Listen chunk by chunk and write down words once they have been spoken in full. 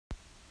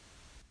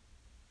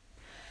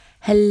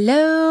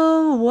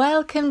Hello,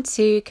 welcome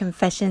to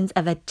Confessions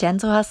of a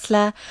Gentle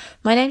Hustler.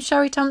 My name's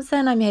Shari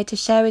Thompson. I'm here to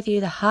share with you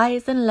the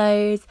highs and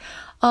lows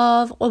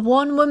of a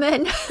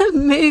one-woman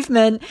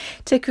movement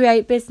to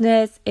create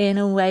business in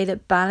a way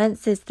that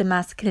balances the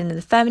masculine and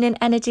the feminine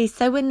energy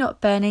so we're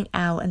not burning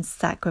out and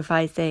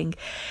sacrificing.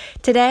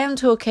 Today I'm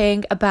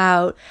talking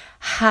about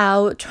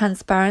how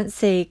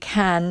transparency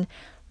can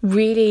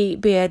really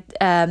be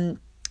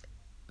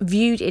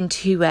viewed in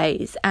two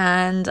ways,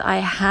 and I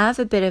have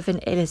a bit of an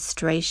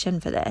illustration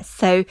for this.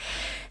 So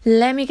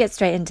let me get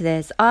straight into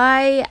this.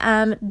 I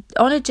am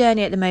on a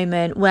journey at the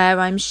moment where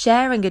I'm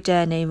sharing a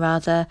journey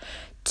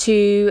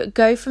to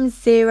go from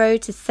 0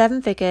 to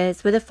 7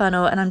 figures with a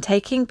funnel, and I'm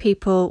taking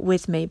people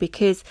with me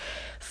because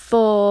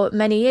for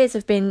many years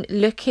I've been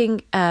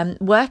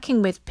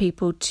working with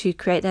people to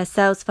create their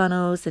sales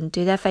funnels and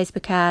do their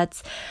Facebook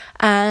ads.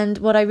 And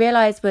what I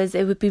realized was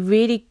it would be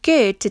really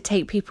good to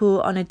take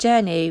people on a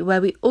journey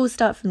where we all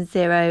start from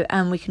 0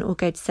 and we can all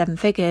go to 7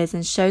 figures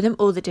and show them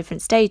all the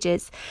different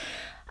stages.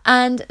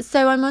 And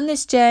so I'm on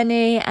this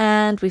journey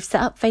and we've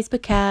set up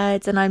Facebook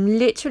ads and I'm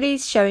literally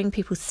showing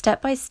people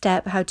step by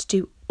step how to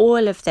do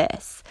all of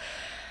this.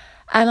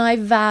 And I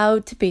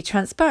vowed to be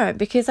transparent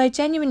because I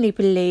genuinely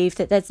believe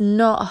that there's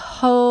not a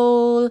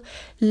whole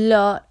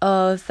lot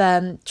of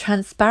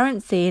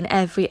transparency in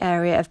every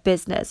area of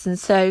business. And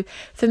so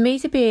for me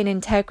to be in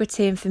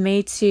integrity and for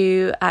me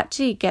to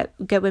actually get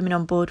women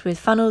on board with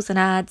funnels and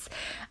ads,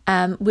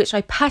 which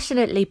I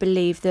passionately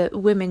believe that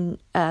women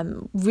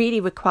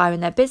really require in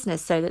their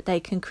business so that they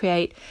can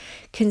create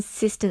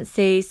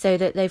consistency, so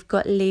that they've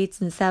got leads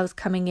and sales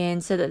coming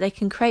in, so that they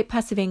can create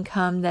passive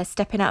income, they're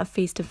stepping out of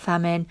feast and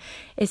famine,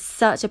 is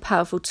such a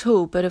powerful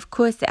tool. But of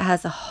course it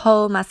has a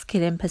whole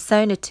masculine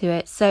persona to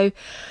it. So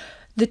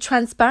the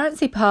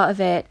transparency part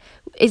of it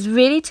is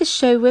really to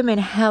show women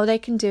how they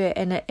can do it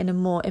in a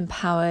more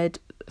empowered,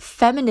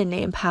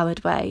 femininely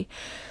empowered way.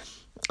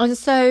 And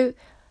so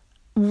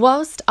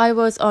whilst I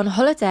was on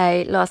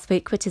holiday last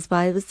week, which is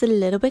why I was a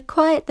little bit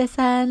quiet this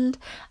end,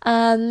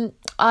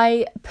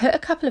 I put a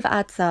couple of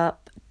ads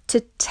up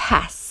to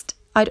test.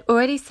 I'd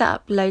already set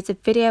up loads of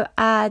video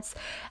ads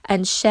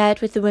and shared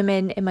with the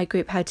women in my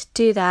group how to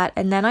do that.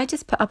 And then I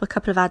just put up a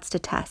couple of ads to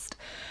test.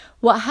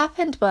 What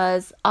happened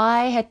was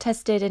I had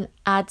tested an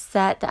ad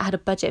set that had a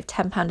budget of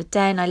 £10 a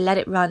day and I let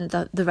it run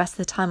the rest of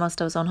the time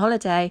whilst I was on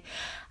holiday.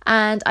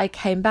 And I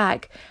came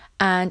back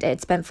and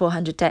it spent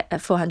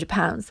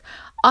 £400.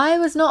 I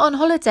was not on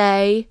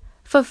holiday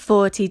for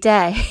 40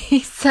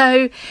 days.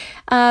 So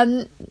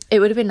it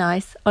would have been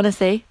nice,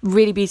 honestly,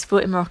 really beautiful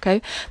in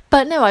Morocco.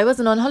 But no, I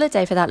wasn't on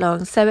holiday for that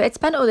long. So it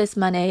spent all this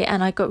money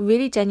and I got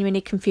really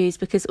genuinely confused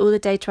because all the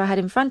data I had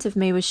in front of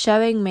me was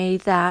showing me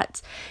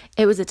that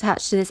it was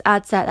attached to this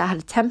ad set that had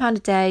a £10 a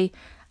day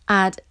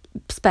ad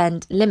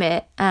spend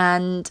limit,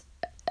 and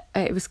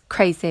it was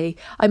crazy.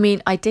 I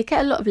mean, I did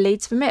get a lot of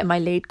leads from it and my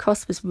lead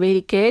cost was really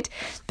good,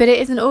 but it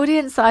is an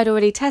audience that I'd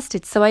already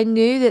tested. So I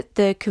knew that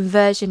the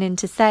conversion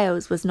into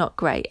sales was not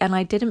great and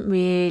I didn't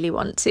really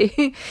want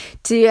to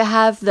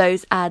have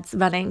those ads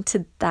running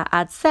to that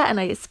ad set, and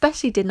I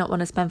especially did not want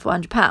to spend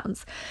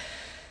 £400.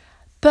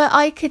 But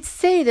I could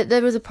see that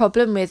there was a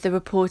problem with the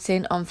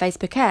reporting on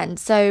Facebook end.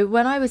 So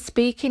when I was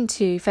speaking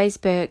to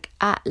Facebook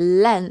at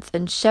length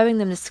and showing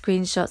them the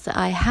screenshots that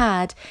I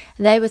had,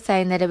 they were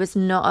saying that it was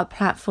not a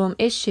platform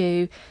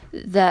issue,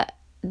 that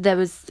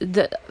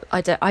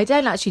I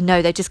don't actually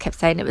know. They just kept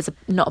saying it was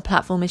not a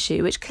platform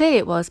issue, which clearly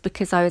it was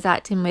because I was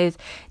acting with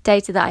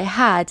data that I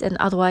had, and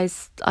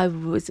otherwise I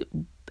was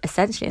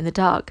essentially in the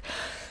dark.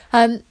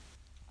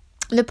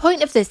 The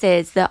point of this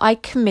is that I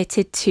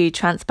committed to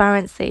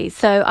transparency.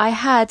 So I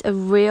had a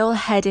real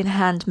head in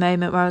hand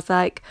moment where I was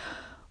like,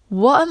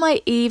 what am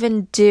I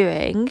even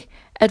doing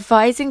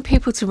advising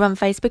people to run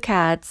Facebook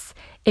ads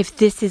if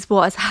this is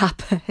what has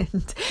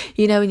happened?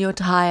 You know, when you're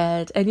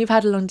tired and you've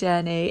had a long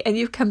journey and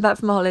you've come back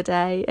from a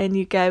holiday and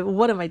you go,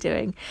 what am I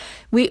doing?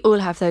 We all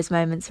have those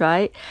moments,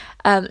 right?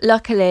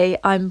 Luckily,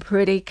 I'm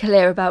pretty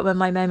clear about when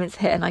my moments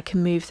hit and I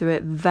can move through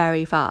it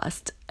very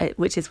fast,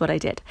 which is what I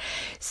did.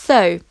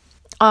 So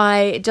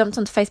I jumped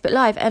onto Facebook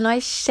Live and I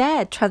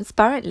shared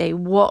transparently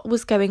what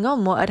was going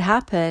on, what had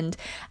happened.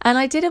 And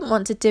I didn't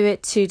want to do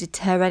it to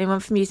deter anyone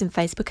from using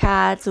Facebook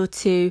ads or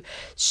to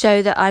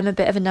show that I'm a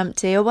bit of a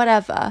numpty or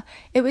whatever.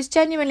 It was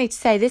genuinely to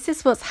say, this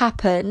is what's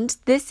happened.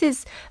 This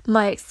is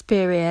my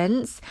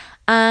experience.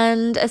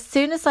 And as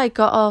soon as I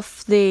got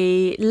off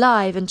the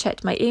live and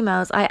checked my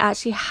emails, I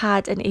actually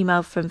had an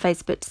email from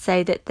Facebook to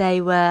say that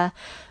they were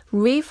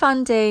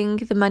refunding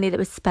the money that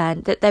was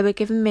spent, that they were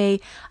giving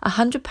me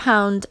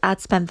 £100 ad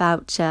spend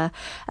voucher.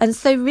 And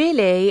so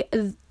really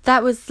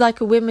that was like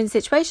a win-win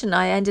situation.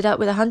 I ended up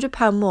with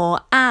 £100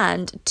 more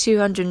and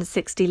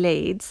 260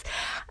 leads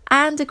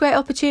and a great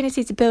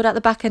opportunity to build out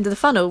the back end of the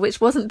funnel, which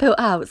wasn't built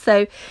out.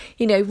 So,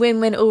 you know,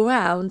 win-win all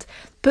round.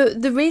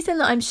 But the reason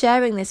that I'm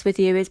sharing this with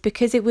you is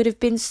because it would have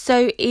been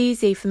so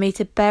easy for me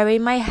to bury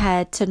my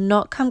head, to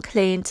not come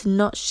clean, to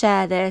not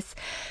share this,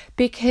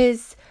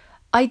 because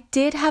I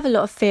did have a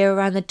lot of fear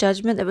around the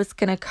judgment that was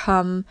going to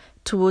come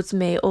towards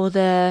me, or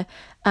the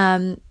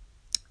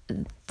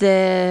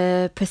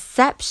the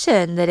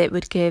perception that it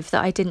would give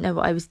that I didn't know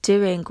what I was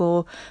doing,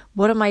 or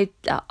what am I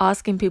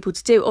asking people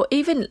to do, or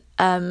even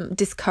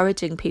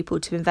discouraging people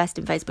to invest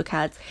in Facebook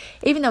ads,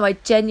 even though I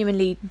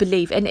genuinely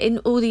believe, and in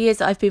all the years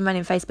that I've been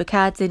running Facebook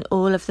ads, in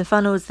all of the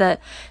funnels that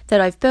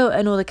I've built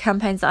and all the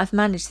campaigns that I've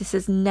managed, this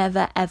has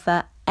never,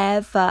 ever,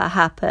 ever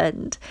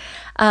happened.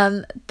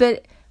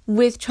 But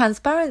with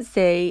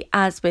transparency,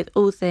 as with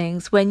all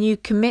things, when you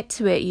commit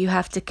to it, you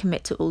have to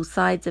commit to all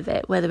sides of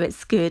it, whether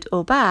it's good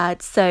or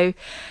bad. So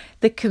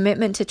the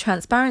commitment to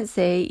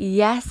transparency,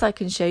 yes, I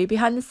can show you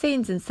behind the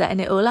scenes and setting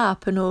it all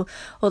up, and all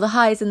the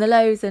highs and the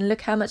lows, and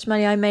look how much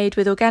money I made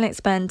with organic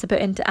spend to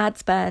put into ad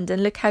spend,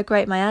 and look how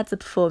great my ads are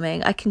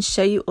performing. I can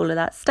show you all of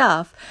that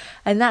stuff,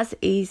 and that's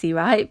easy,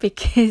 right?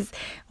 Because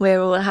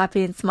we're all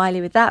happy and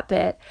smiley with that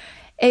bit.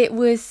 It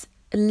was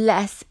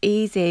less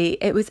easy.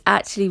 It was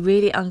actually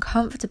really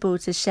uncomfortable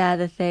to share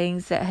the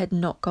things that had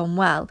not gone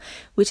well,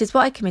 which is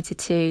what I committed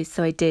to,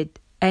 so I did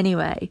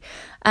anyway.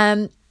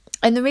 And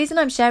the reason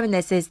I'm sharing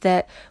this is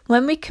that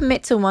when we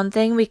commit to one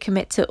thing, we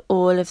commit to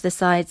all of the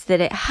sides that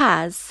it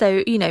has.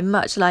 So,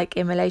 much like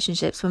in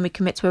relationships, when we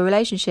commit to a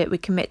relationship, we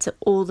commit to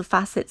all the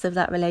facets of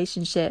that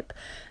relationship,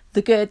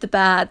 the good, the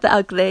bad, the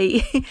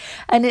ugly.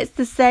 And it's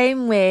the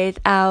same with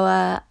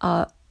our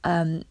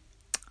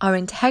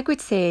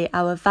integrity,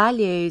 our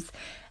values,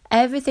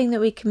 everything that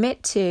we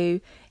commit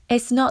to.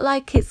 It's not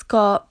like it's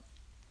got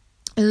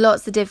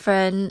lots of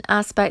different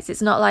aspects.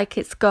 It's not like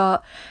it's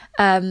got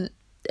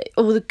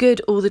all the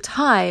good all the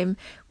time.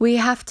 We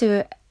have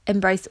to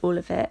embrace all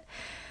of it.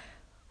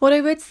 What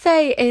I would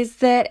say is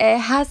that it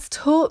has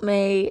taught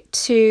me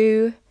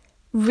to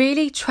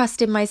really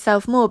trust in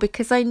myself more,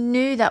 because I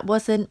knew that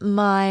wasn't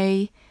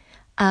my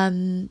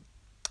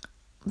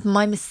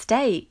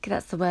mistake.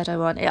 That's the word I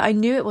want. I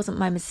knew it wasn't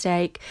my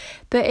mistake.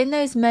 But in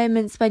those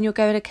moments when you're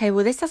going, okay,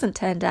 well, this hasn't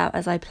turned out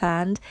as I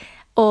planned,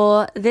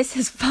 or this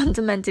is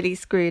fundamentally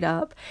screwed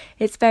up,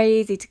 it's very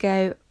easy to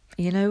go,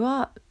 you know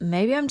what,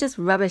 maybe I'm just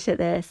rubbish at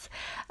this.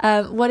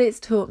 What it's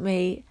taught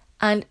me,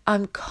 and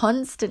I'm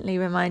constantly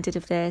reminded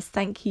of this,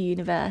 thank you,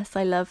 universe,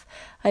 I love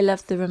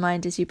the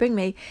reminders you bring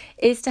me,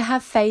 is to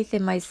have faith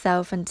in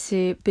myself and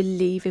to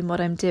believe in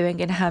what I'm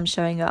doing and how I'm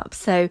showing up.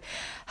 So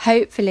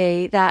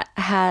hopefully that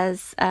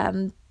has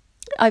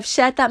I've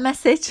shared that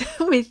message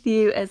with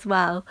you as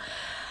well.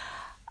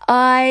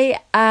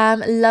 I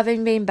am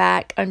loving being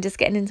back. I'm just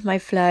getting into my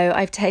flow.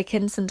 I've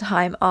taken some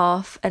time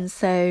off, and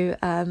so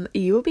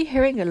you will be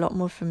hearing a lot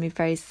more from me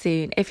very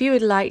soon. If you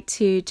would like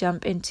to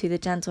jump into the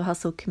Gentle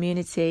Hustle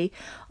community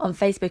on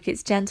Facebook,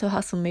 it's Gentle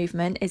Hustle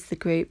Movement is the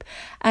group.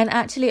 And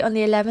actually on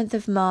the 11th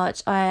of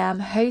March, I am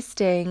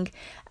hosting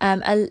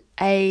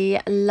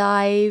a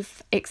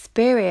live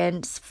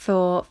experience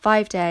for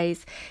 5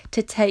 days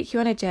to take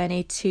you on a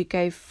journey to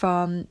go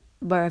from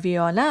wherever you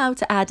are now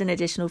to add an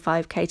additional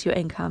 5k to your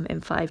income in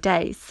 5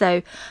 days.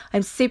 So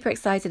I'm super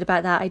excited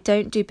about that. I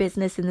don't do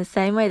business in the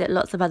same way that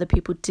lots of other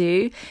people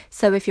do.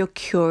 So if you're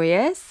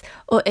curious,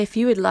 or if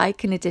you would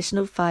like an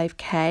additional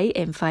 5k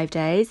in 5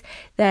 days,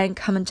 then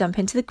come and jump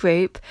into the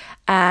group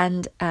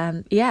and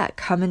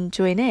come and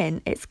join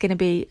in. It's going to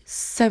be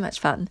so much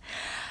fun.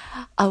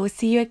 I will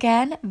see you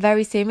again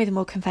very soon with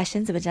more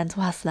confessions of a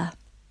gentle hustler.